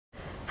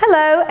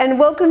Hello and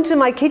welcome to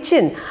my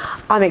kitchen.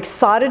 I'm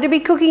excited to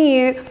be cooking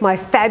you my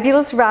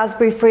fabulous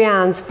raspberry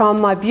friands from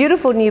my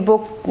beautiful new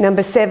book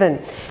number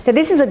 7. Now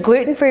this is a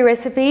gluten-free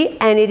recipe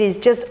and it is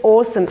just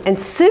awesome and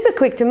super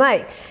quick to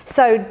make.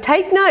 So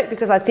take note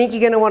because I think you're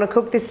going to want to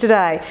cook this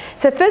today.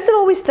 So first of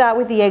all we start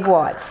with the egg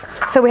whites.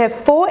 So we have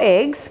 4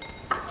 eggs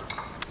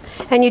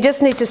and you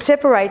just need to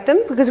separate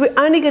them because we're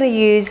only going to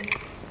use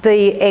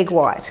the egg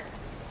white.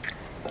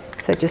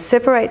 So just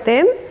separate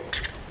them.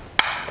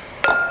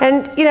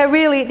 And you know,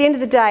 really at the end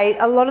of the day,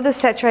 a lot of the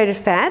saturated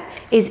fat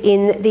is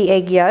in the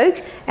egg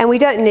yolk and we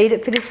don't need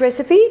it for this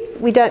recipe.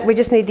 We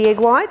just need the egg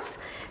whites.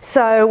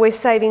 So we're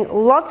saving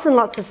lots and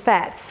lots of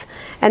fats.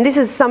 And this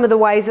is some of the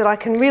ways that I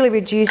can really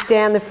reduce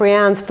down the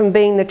friands from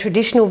being the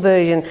traditional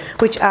version,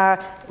 which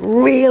are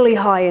really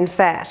high in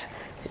fat.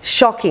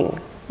 Shocking,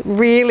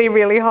 really,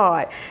 really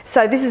high.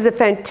 So this is a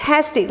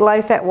fantastic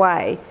low-fat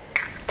way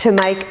to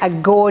make a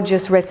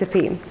gorgeous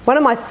recipe. One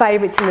of my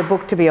favourites in the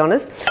book, to be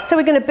honest. So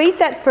we're going to beat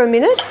that for a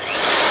minute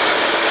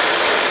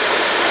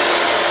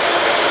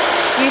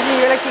using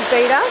your electric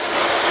beater.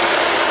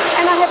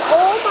 And I have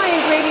all my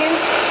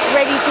ingredients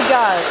ready to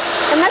go.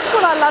 And that's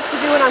what I love to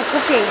do when I'm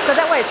cooking. So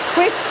that way it's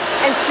quick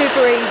and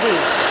super easy.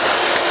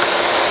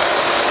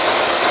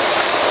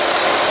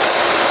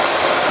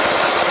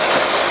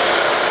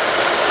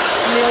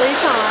 Nearly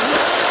time.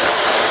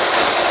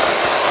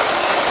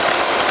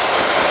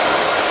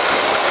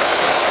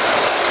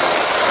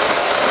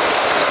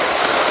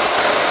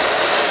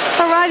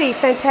 Alrighty,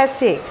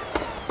 fantastic.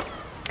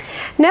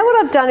 Now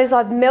what I've done is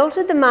I've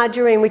melted the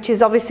margarine, which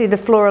is obviously the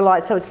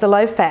Floralite, so it's the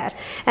low fat,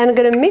 and I'm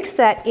going to mix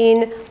that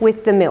in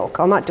with the milk.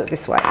 I might do it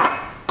this way.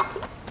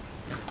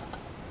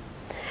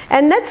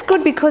 And that's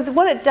good because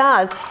what it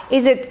does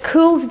is it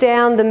cools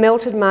down the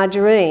melted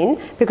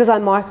margarine because I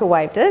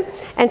microwaved it,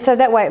 and so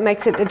that way it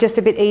makes it just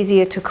a bit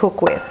easier to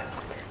cook with.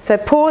 So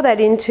pour that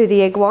into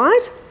the egg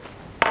white.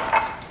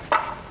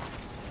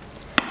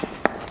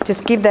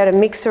 Just give that a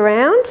mix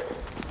around.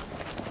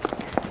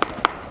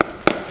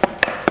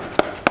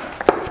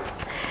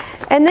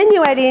 And then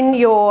you add in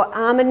your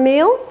almond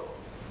meal.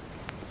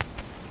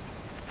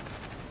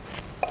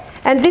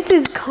 And this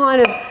is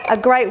kind of a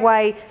great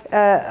way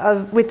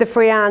with the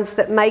friands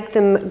that make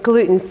them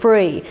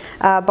gluten-free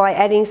by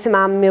adding some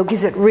almond meal.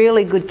 Gives it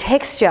really good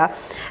texture.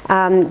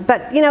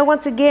 But you know,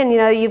 once again, you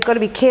know, you've got to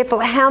be careful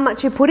how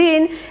much you put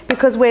in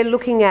because we're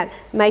looking at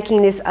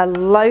making this a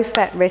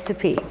low-fat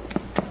recipe.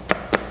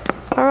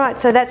 All right,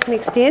 so that's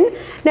mixed in.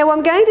 Now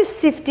I'm going to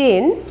sift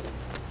in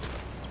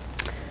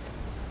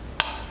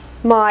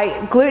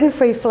my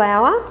gluten-free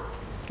flour,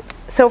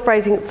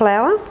 self-raising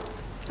flour.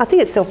 I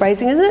think it's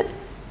self-raising, isn't it?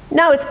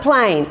 No, it's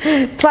plain.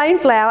 Plain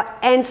flour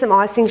and some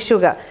icing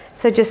sugar.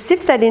 So just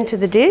sift that into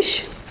the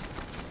dish.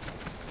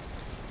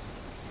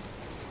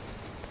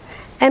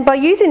 And by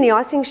using the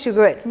icing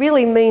sugar, it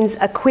really means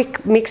a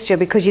quick mixture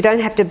because you don't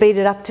have to beat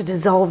it up to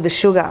dissolve the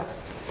sugar.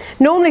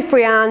 Normally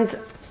friands,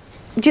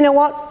 do you know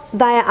what?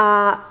 They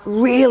are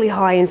really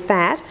high in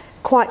fat.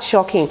 Quite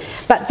shocking.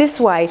 But this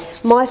way,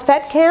 my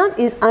fat count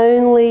is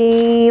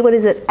only, what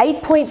is it,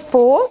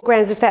 8.4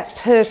 grams of fat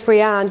per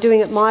friand,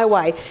 doing it my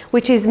way,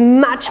 which is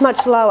much,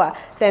 much lower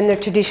than the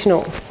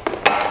traditional.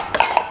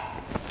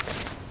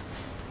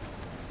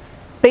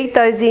 Beat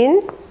those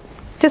in.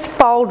 Just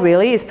fold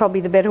really is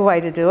probably the better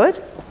way to do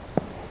it.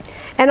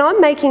 And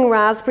I'm making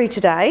raspberry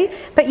today,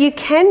 but you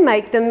can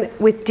make them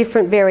with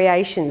different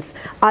variations.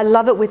 I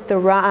love it with the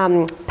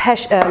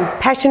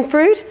passion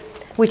fruit,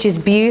 which is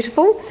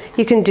beautiful.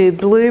 You can do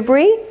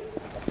blueberry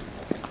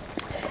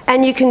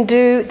and you can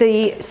do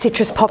the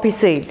citrus poppy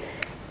seed.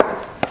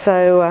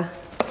 So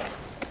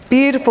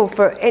beautiful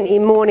for any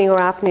morning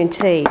or afternoon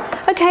tea.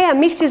 Okay, our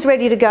mixture's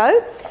ready to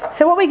go.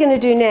 So what we're going to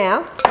do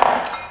now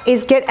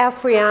is get our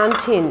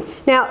friand tin.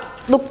 Now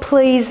look,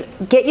 please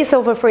get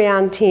yourself a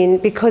friand tin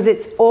because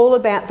it's all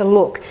about the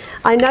look.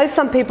 I know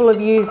some people have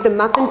used the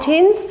muffin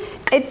tins.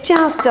 It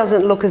just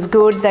doesn't look as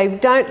good. They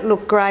don't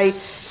look great.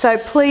 So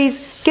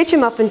please get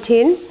your muffin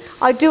tin.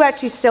 I do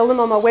actually sell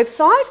them on my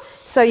website,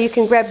 so you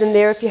can grab them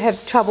there if you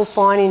have trouble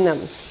finding them.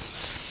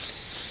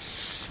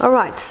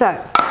 Alright, so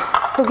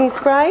cooking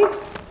spray,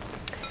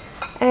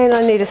 and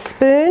I need a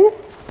spoon.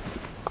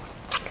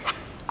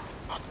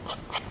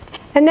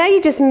 And now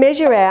you just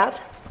measure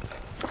out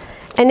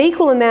an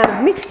equal amount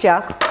of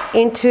mixture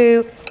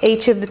into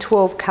each of the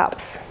 12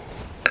 cups.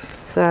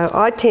 So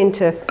I tend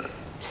to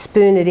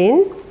spoon it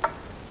in.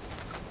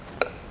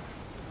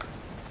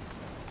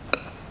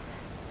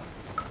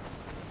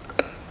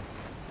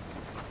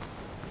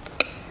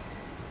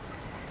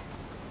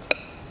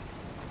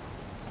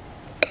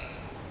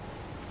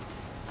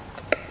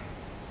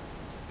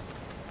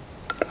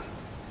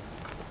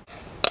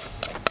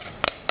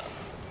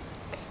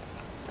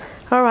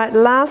 Alright,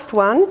 last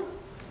one.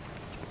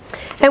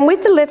 And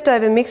with the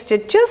leftover mixture,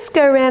 just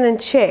go around and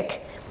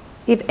check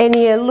if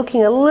any are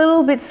looking a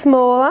little bit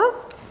smaller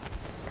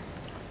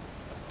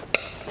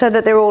so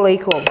that they're all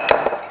equal.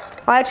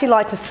 I actually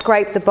like to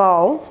scrape the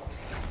bowl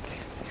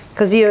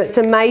because it's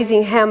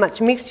amazing how much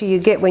mixture you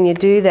get when you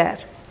do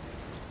that.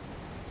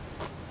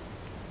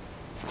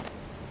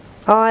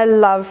 I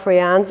love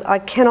Friands. I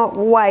cannot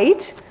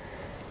wait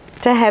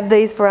to have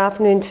these for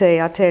afternoon tea,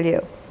 I tell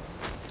you.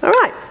 All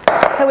right,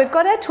 so we've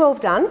got our 12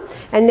 done,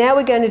 and now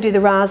we're going to do the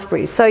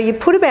raspberries. So you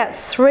put about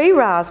 3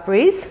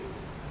 raspberries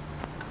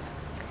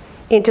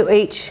into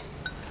each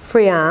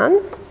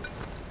Friand.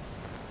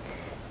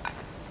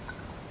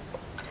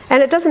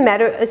 And it doesn't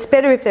matter, it's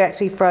better if they're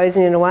actually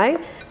frozen in a way,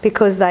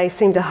 because they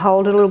seem to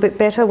hold a little bit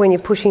better when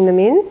you're pushing them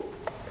in.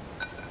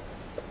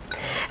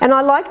 And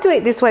I like doing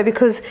it this way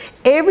because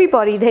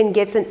everybody then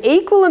gets an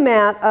equal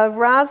amount of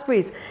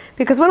raspberries.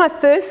 Because when I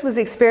first was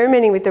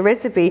experimenting with the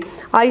recipe,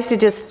 I used to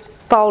just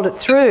fold it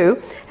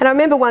through. And I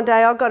remember one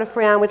day I got a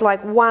Friand with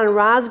like 1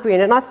 raspberry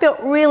in it, and I felt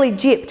really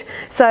gypped.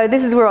 So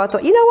this is where I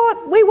thought, you know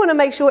what, we want to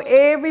make sure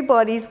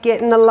everybody's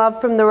getting the love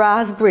from the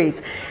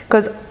raspberries,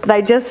 because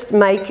they just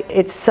make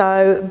it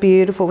so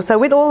beautiful. So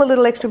with all the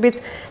little extra bits,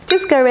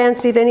 just go around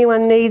and see if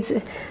anyone needs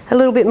a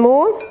little bit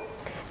more.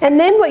 And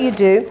then what you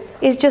do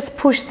is just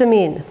push them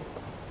in.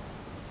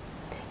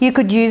 You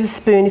could use a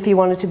spoon if you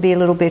wanted to be a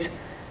little bit,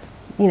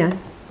 you know,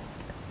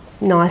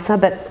 nicer,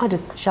 but I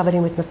just shove it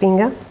in with my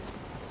finger.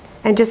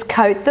 And just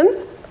coat them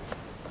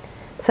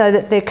so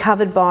that they're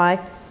covered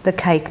by the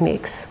cake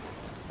mix.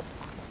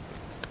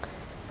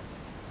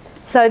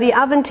 So the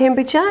oven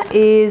temperature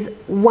is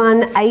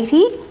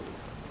 180,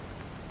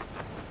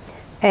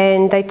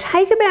 and they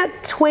take about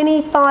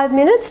 25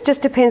 minutes,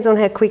 just depends on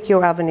how quick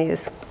your oven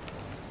is.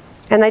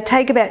 And they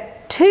take about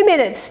 2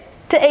 minutes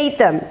to eat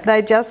them.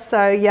 They're just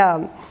so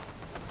yum.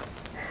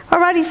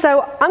 Alrighty,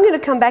 so I'm going to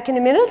come back in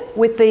a minute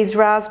with these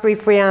raspberry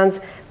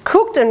Friands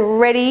cooked and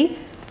ready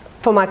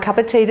for my cup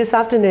of tea this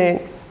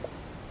afternoon.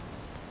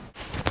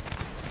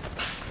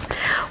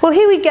 Well,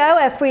 here we go,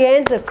 our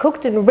Friands are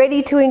cooked and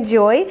ready to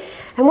enjoy.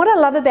 And what I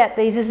love about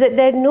these is that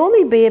they'd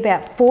normally be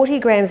about 40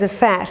 grams of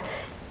fat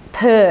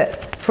per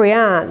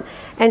Friand.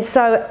 And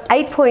so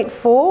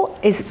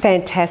 8.4 is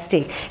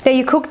fantastic. Now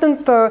you cook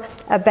them for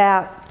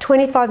about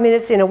 25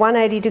 minutes in a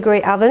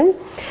 180-degree oven.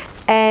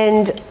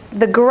 And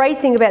the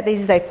great thing about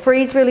these is they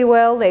freeze really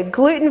well, they're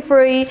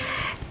gluten-free,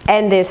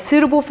 and they're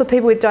suitable for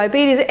people with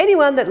diabetes or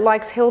anyone that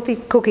likes healthy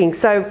cooking.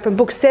 So from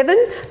book 7,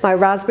 my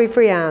raspberry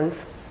Friands.